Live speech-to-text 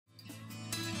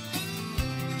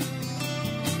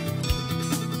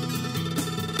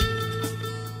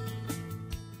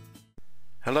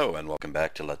Hello and welcome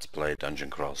back to Let's Play Dungeon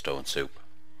Crawl Stone Soup.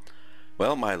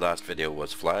 Well, my last video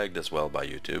was flagged as well by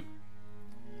YouTube.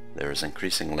 There is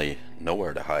increasingly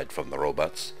nowhere to hide from the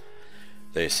robots.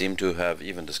 They seem to have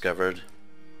even discovered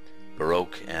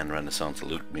Baroque and Renaissance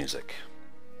lute music.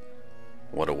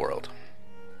 What a world.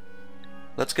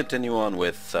 Let's continue on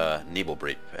with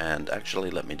Neeblebreep, and actually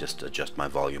let me just adjust my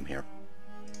volume here.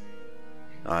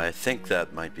 I think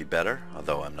that might be better,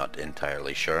 although I'm not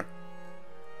entirely sure.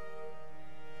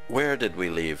 Where did we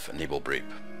leave Neeblebreep?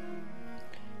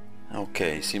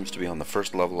 Okay, he seems to be on the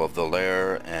first level of the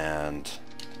lair, and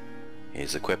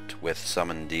he's equipped with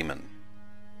Summon Demon.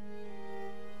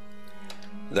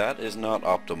 That is not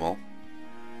optimal.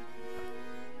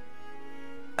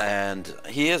 And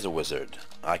he is a wizard.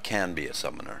 I can be a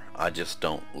summoner. I just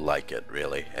don't like it,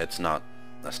 really. It's not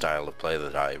a style of play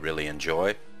that I really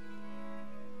enjoy.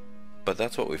 But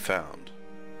that's what we found.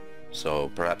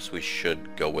 So perhaps we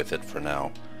should go with it for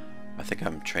now. I think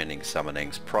I'm training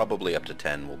summonings. Probably up to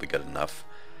 10 will be good enough.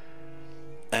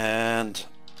 And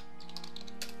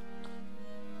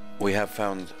we have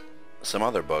found some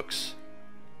other books.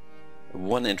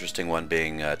 One interesting one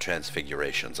being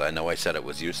Transfigurations. I know I said it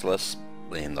was useless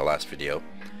in the last video.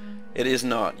 It is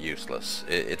not useless.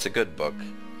 It's a good book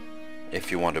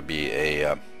if you want to be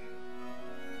a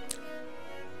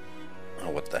oh,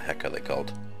 what the heck are they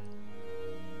called?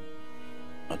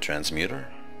 A transmuter?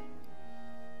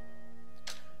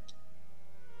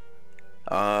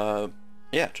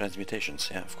 Yeah, transmutations,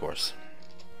 yeah, of course.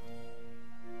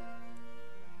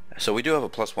 So we do have a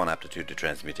 +1 aptitude to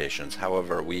transmutations.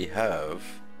 However, we have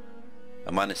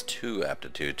a -2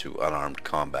 aptitude to unarmed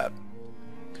combat.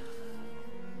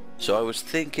 So I was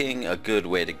thinking a good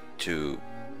way to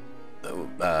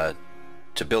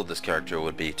build this character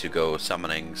would be to go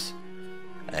summonings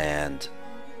and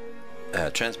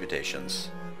transmutations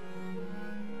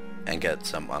and get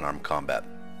some unarmed combat.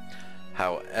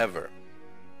 However,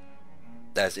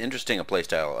 as interesting a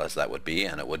playstyle as that would be,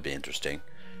 and it would be interesting,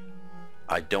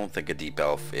 I don't think a deep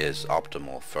elf is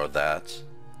optimal for that,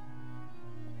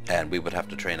 and we would have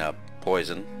to train up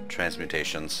poison,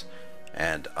 transmutations,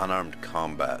 and unarmed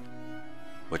combat,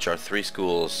 which are 3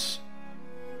 schools.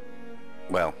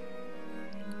 Well,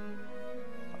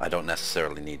 I don't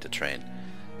necessarily need to train.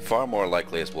 Far more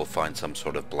likely is we'll find some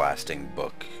sort of blasting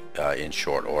book in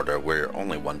short order. We're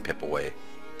only 1 pip away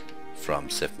from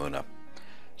Sifmuna.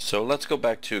 So let's go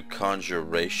back to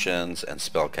conjurations and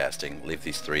spellcasting. Leave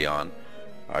these 3 on.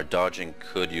 Our dodging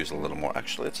could use a little more.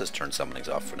 Actually, let's just turn summonings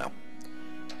off for now.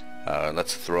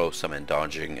 Let's throw some in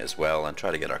dodging as well and try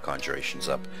to get our conjurations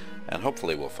up, and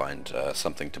hopefully we'll find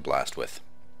something to blast with.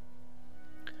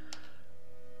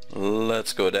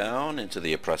 Let's go down into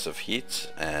the oppressive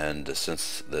heat, and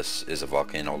since this is a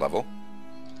volcano level,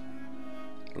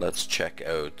 let's check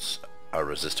out our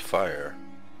resist fire.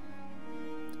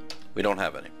 We don't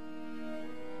have any.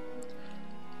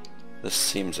 This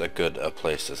seems a good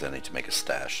place as any to make a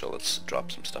stash, so let's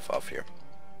drop some stuff off here.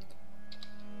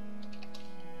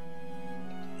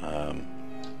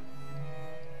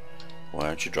 Why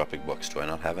aren't you dropping books? Do I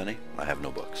not have any? I have no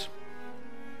books.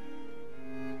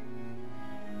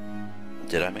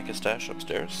 Did I make a stash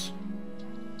upstairs?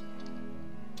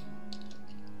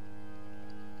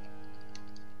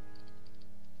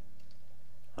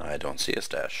 I don't see a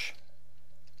stash.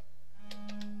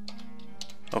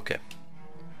 Okay.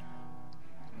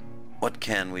 What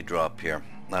can we drop here?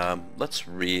 Let's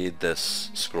read this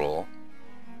scroll.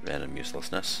 Random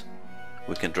uselessness.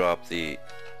 We can drop the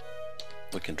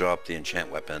enchant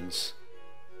weapons.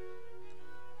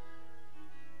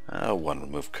 1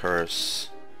 remove curse.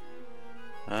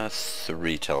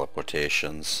 3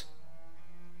 teleportations.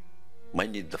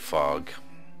 Might need the fog.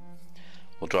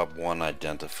 We'll drop 1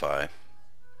 identify.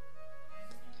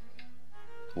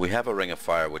 We have a ring of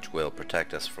fire which will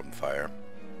protect us from fire.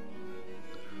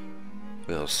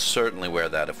 We'll certainly wear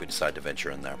that if we decide to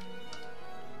venture in there.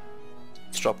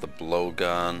 Let's drop the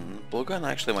blowgun. Blowgun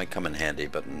actually might come in handy,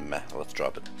 but meh, let's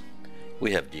drop it.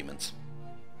 We have demons.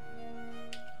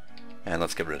 And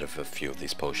let's get rid of a few of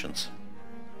these potions.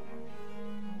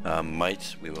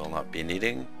 Might we will not be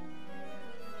needing.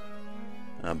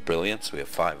 Brilliance, we have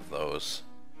 5 of those.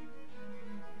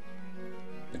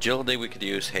 Agility we could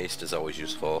use. Haste is always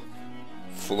useful.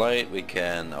 Flight we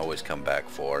can always come back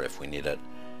for if we need it.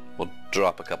 We'll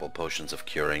drop a couple potions of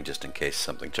curing just in case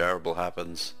something terrible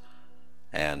happens.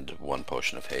 And 1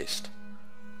 potion of haste.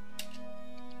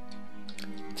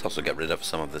 Let's also get rid of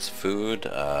some of this food.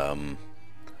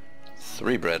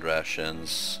 3 bread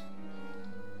rations.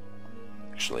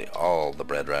 Actually all the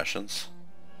bread rations.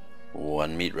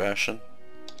 1 meat ration.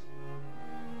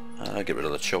 Get rid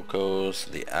of the chocos,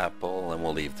 the apple, and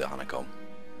we'll leave the honeycomb.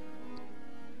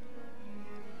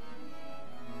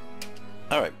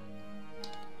 Alright,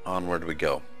 onward we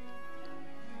go.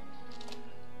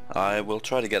 I will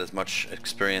try to get as much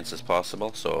experience as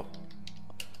possible, so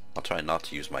I'll try not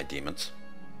to use my demons,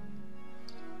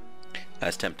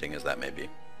 as tempting as that may be.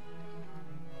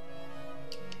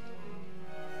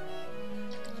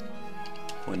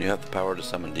 When you have the power to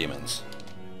summon demons,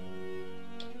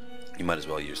 you might as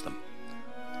well use them.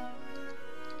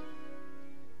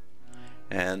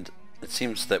 And it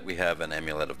seems that we have an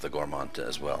amulet of the Gourmand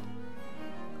as well.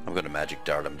 I'm going to magic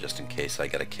dart him just in case I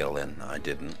get a kill in. I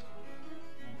didn't.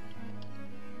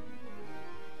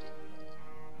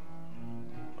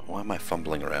 Why am I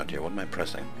fumbling around here? What am I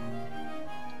pressing?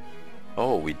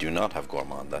 Oh, we do not have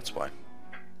Gourmand, that's why.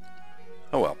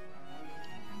 Oh well.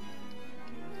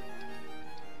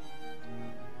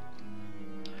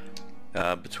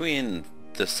 Between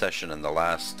this session and the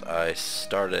last, I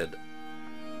started...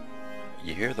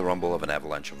 You hear the rumble of an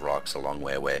avalanche of rocks a long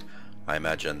way away. I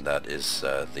imagine that is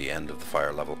the end of the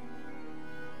fire level.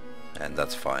 And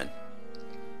that's fine.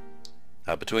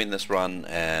 Between this run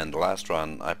and the last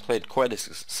run, I played quite a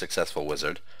successful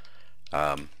wizard.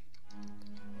 I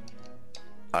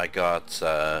got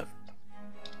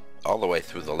all the way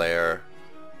through the lair,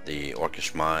 the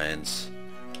Orcish mines,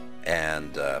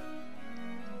 and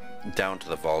down to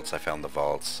the vaults. I found the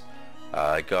vaults.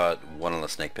 I got one of the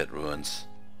snake pit ruins,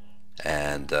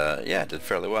 and yeah, did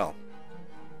fairly well.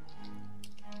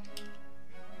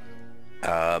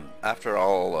 After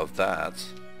all of that,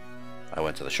 I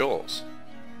went to the shoals.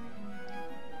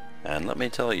 And let me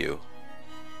tell you,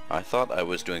 I thought I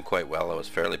was doing quite well. I was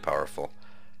fairly powerful.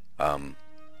 I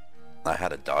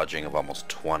had a dodging of almost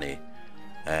 20,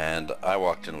 and I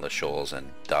walked into the shoals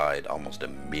and died almost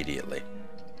immediately.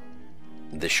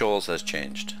 The shoals has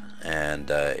changed,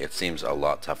 and it seems a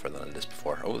lot tougher than it is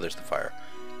before. Oh, there's the fire.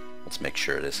 Let's make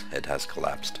sure it has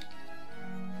collapsed.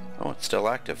 Oh, it's still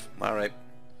active. Alright.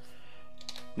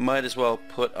 Might as well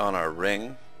put on our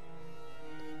ring.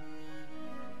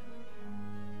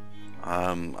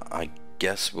 I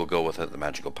guess we'll go with it, the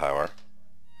magical power.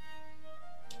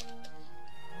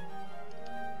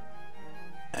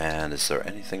 And is there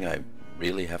anything I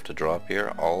really have to drop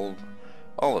here? All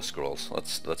the scrolls.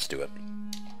 Let's do it.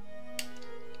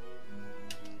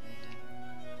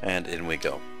 And in we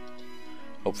go.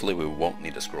 Hopefully we won't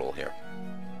need a scroll here.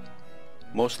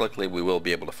 Most likely we will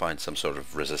be able to find some sort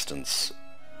of resistance,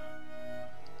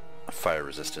 fire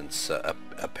resistance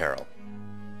apparel.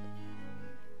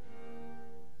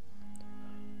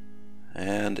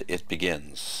 And it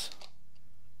begins.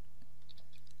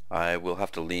 I will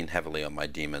have to lean heavily on my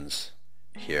demons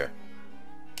here.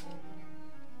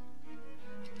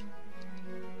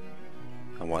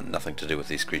 I want nothing to do with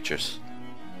these creatures.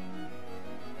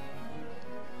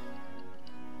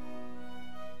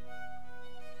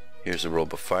 Here's a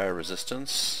robe of fire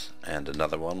resistance, and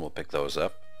another one. We'll pick those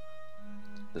up.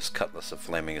 This cutlass of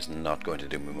flaming is not going to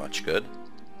do me much good.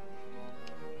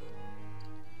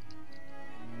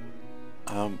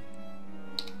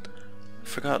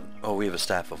 Forgot. Oh, we have a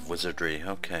staff of wizardry.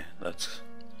 Okay, that's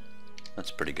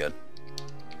pretty good.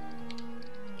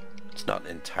 It's not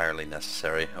entirely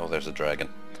necessary. Oh, there's a dragon.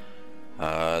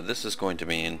 This is going to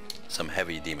mean some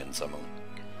heavy demon summoning.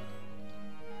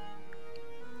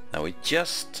 Now we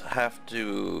just have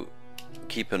to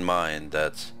keep in mind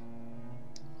that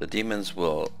the demons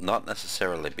will not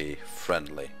necessarily be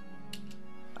friendly.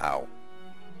 Ow.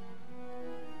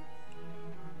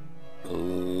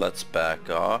 Let's back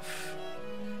off.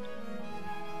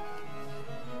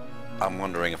 I'm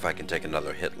wondering if I can take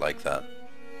another hit like that.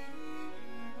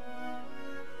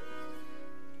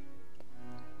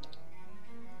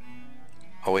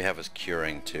 All we have is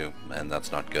curing too, and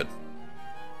that's not good.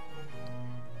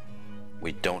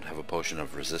 We don't have a potion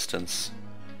of resistance.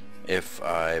 If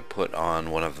I put on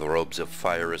one of the robes of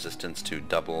fire resistance to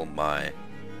double my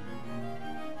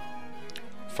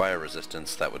fire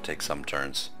resistance, that would take some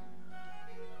turns.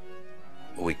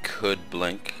 We could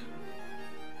blink,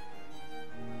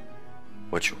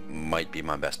 which might be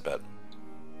my best bet.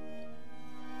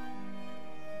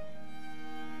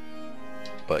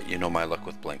 But you know my luck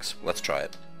with blinks. Let's try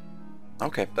it.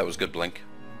 Okay, that was good blink.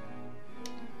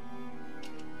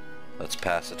 Let's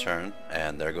pass a turn,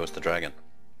 and there goes the dragon.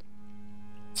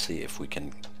 Let's see if we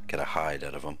can get a hide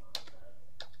out of him.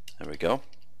 There we go.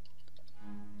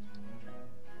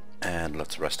 And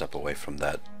let's rest up away from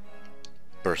that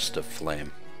burst of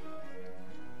flame.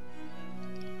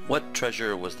 What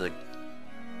treasure was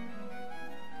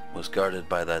guarded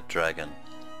by that dragon?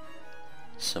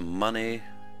 Some money,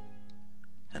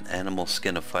 an animal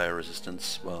skin of fire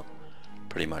resistance. Well,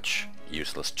 pretty much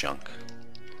useless junk.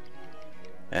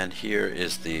 And here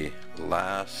is the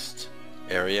last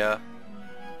area.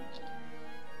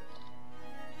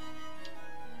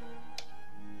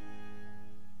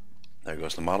 There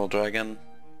goes the model dragon.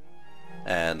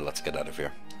 And let's get out of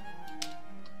here.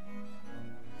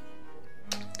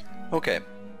 Okay.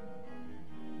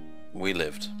 We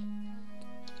lived.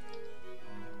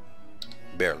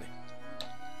 Barely.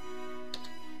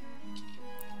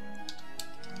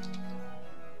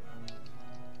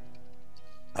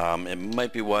 It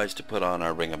might be wise to put on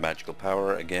our Ring of Magical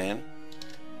Power again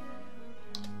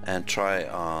and try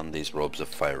on these robes of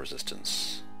fire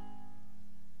resistance.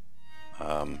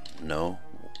 No?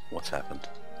 What's happened?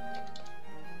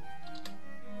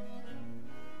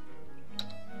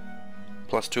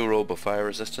 +2 robe of fire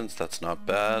resistance, that's not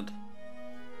bad.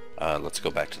 Let's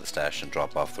go back to the stash and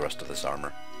drop off the rest of this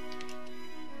armor.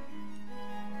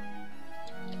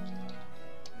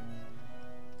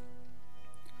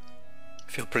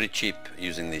 I feel pretty cheap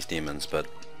using these demons, but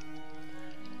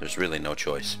there's really no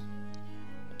choice.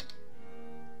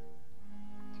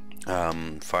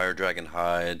 Fire Dragon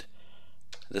Hide,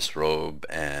 this robe,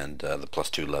 and the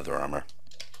 +2 leather armor.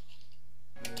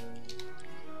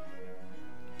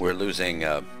 We're losing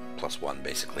 +1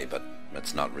 basically, but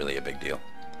it's not really a big deal.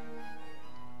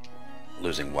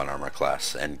 Losing 1 armor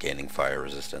class and gaining fire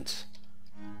resistance.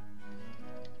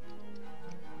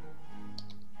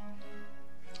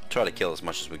 Try to kill as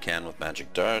much as we can with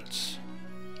magic darts.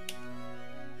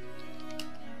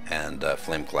 And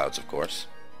flame clouds, of course.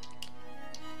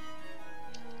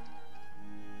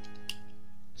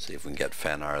 See if we can get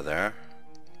Fanar there.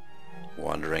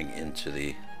 Wandering into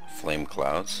the flame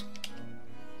clouds.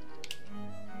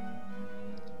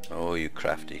 Oh, you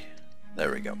crafty.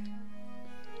 There we go.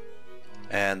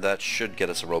 And that should get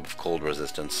us a robe of cold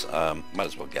resistance. Might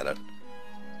as well get it,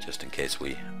 just in case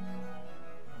we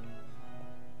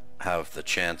have the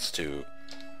chance to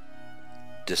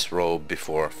disrobe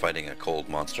before fighting a cold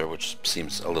monster, which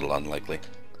seems a little unlikely.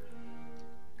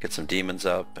 Get some demons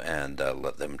up and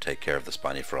let them take care of the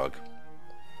spiny frog.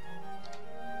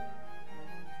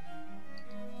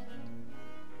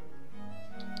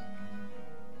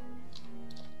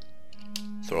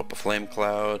 Throw up a flame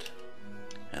cloud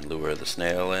and lure the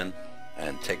snail in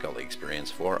and take all the experience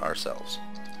for ourselves.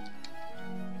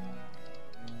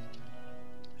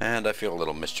 And I feel a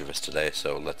little mischievous today,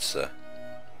 so let's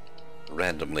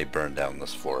randomly burn down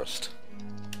this forest.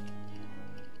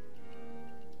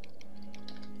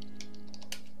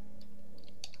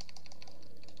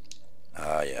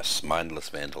 Ah yes, mindless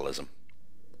vandalism.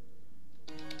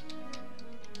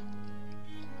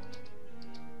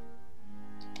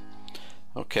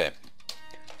 Okay,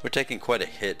 we're taking quite a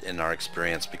hit in our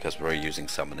experience because we're using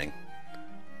summoning.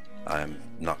 I'm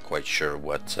not quite sure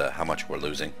what how much we're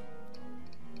losing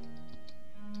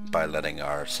by letting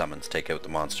our summons take out the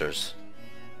monsters,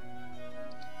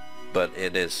 but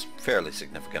it is fairly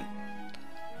significant.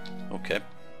 Okay,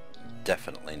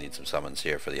 definitely need some summons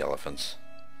here for the elephants.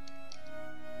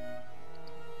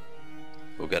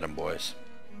 Go get them, boys.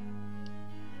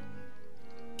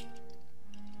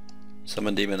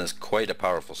 Summon Demon is quite a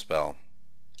powerful spell.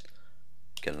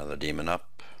 Get another demon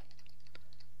up.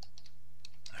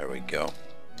 There we go.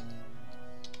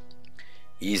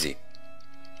 Easy.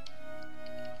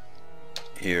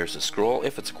 Here's a scroll.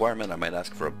 If it's a requirement, I might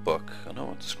ask for a book. Oh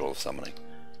no, it's a scroll of summoning.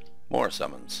 More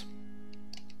summons.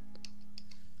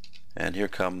 And here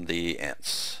come the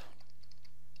ants.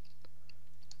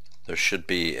 There should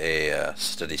be a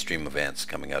steady stream of ants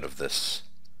coming out of this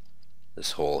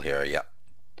hole here. Yeah.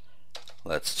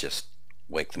 Let's just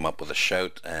wake them up with a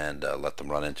shout and let them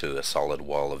run into a solid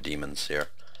wall of demons here.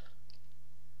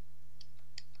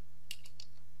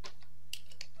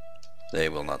 They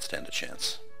will not stand a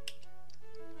chance.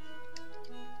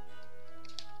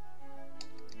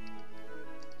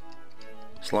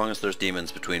 As long as there's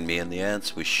demons between me and the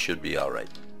ants, we should be alright.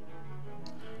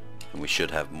 And we should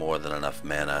have more than enough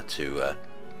mana to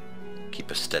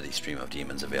keep a steady stream of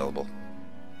demons available.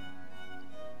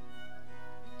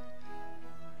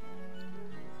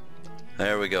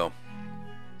 There we go.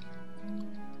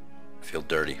 I feel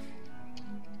dirty.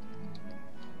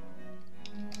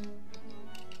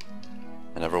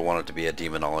 I never wanted to be a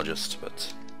demonologist,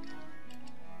 but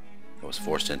I was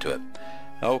forced into it.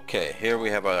 Okay, here we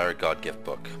have our God Gift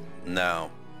book. Now,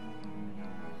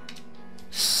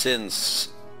 since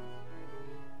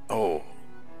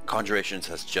Conjurations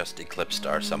has just eclipsed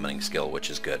our summoning skill, which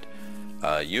is good.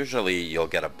 Usually you'll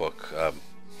get a book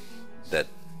that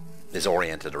is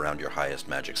oriented around your highest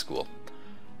magic school.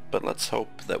 But let's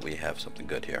hope that we have something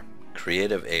good here.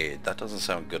 Creative Aid. That doesn't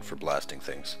sound good for blasting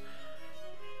things.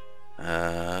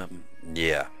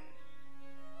 Yeah.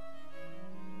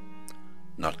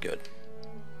 Not good.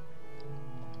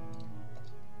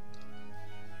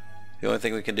 The only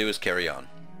thing we can do is carry on.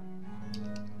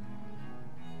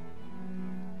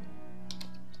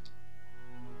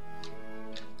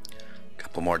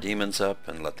 Couple more demons up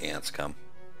and let the ants come.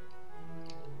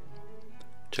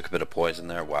 Took a bit of poison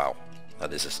there. Wow,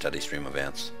 that is a steady stream of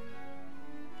ants.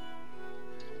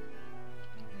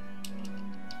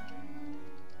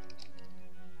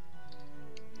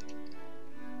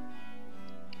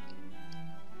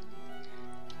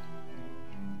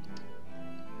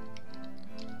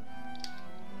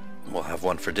 We'll have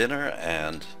one for dinner,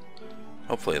 and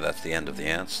hopefully that's the end of the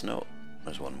ants. No,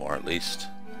 there's one more at least.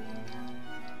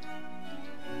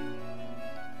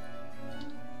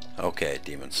 Okay,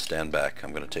 demons, stand back.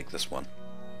 I'm going to take this one.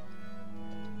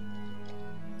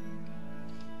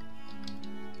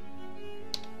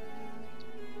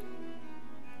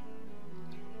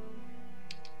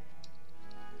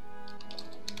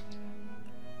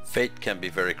 Fate can be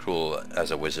very cruel as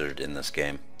a wizard in this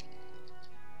game.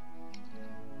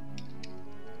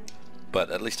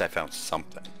 But at least I found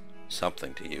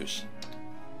something to use.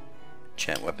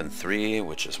 Enchant weapon 3,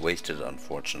 which is wasted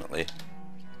unfortunately.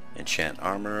 Enchant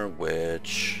armor,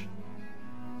 which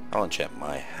I'll enchant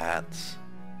my hats.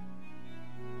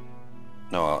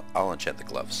 No, I'll enchant the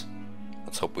gloves.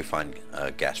 Let's hope we find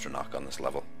a Gastronoc on this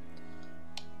level.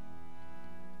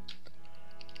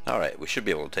 Alright, we should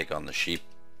be able to take on the sheep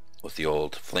with the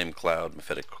old flame cloud,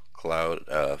 mephitic cloud,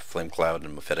 flame cloud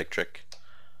and mephitic trick.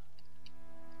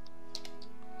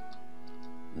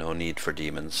 No need for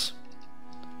demons.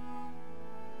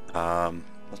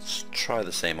 Let's try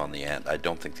the same on the ant. I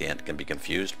don't think the ant can be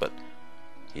confused, but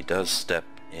he does step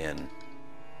in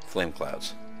flame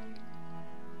clouds.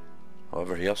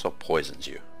 However, he also poisons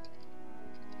you.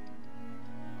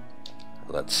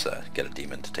 Let's get a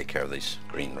demon to take care of these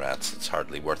green rats. It's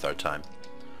hardly worth our time.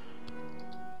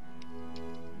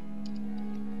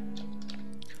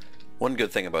 One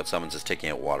good thing about summons is taking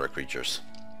out water creatures,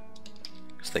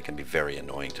 because they can be very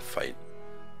annoying to fight.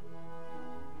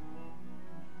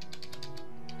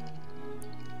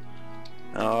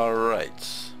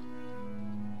 Alright.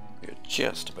 We're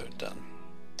just about done.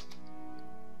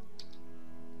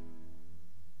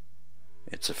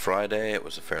 It's a Friday. It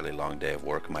was a fairly long day of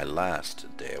work, my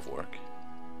last day of work.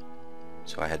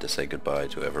 So I had to say goodbye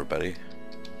to everybody.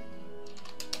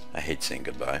 I hate saying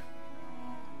goodbye.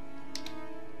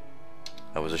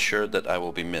 I was assured that I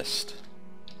will be missed.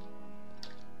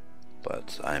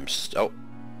 But I'm oh,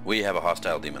 we have a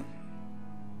hostile demon.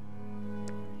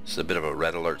 This is a bit of a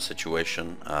red alert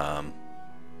situation. I'm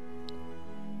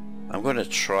going to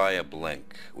try a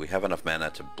blink. We have enough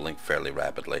mana to blink fairly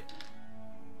rapidly.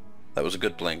 That was a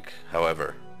good blink,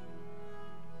 however,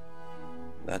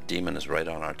 that demon is right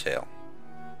on our tail.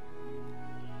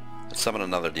 Let's summon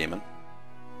another demon.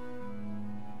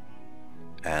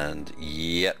 And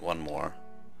yet one more.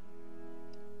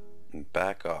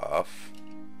 Back off.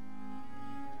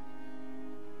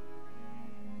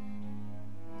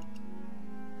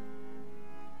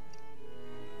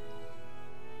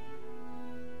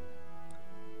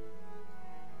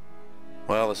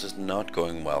 Well, this is not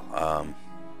going well.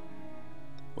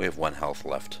 We have 1 health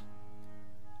left.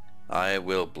 I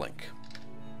will blink.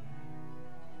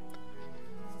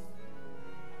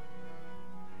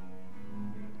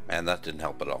 And that didn't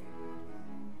help at all.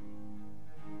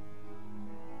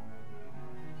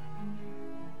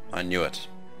 I knew it.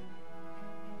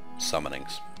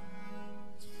 Summonings.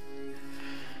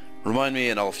 Remind me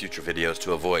in all future videos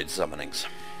to avoid summonings.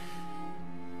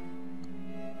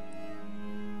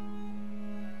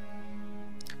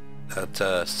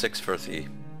 That 6 Firthy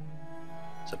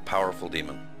is a powerful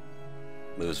demon.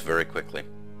 Moves very quickly.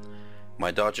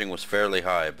 My dodging was fairly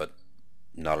high, but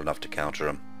not enough to counter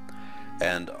him.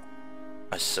 And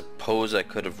I suppose I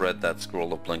could have read that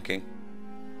scroll of blinking.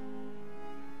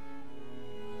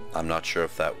 I'm not sure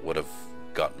if that would have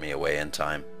got me away in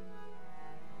time.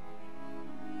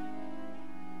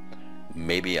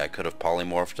 Maybe I could have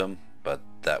polymorphed him, but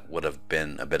that would have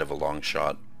been a bit of a long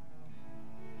shot.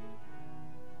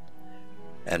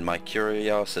 And my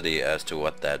curiosity as to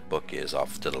what that book is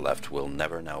off to the left will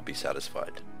never now be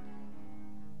satisfied.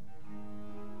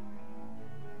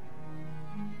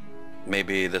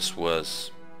 Maybe this was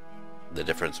the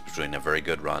difference between a very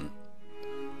good run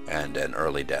and an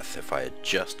early death if I had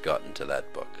just gotten to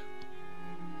that book.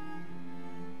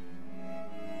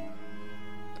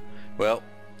 Well,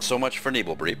 so much for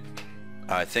Neeblebreep.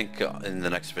 I think in the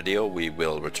next video we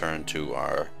will return to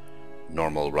our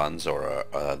normal runs, or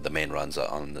the main runs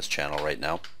on this channel right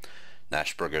now.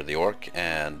 Nashburger the Orc,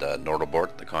 and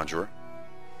Nordobort the Conjurer.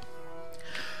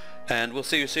 And we'll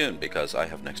see you soon, because I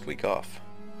have next week off.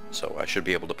 So I should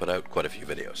be able to put out quite a few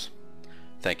videos.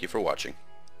 Thank you for watching.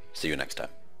 See you next time.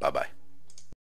 Bye-bye.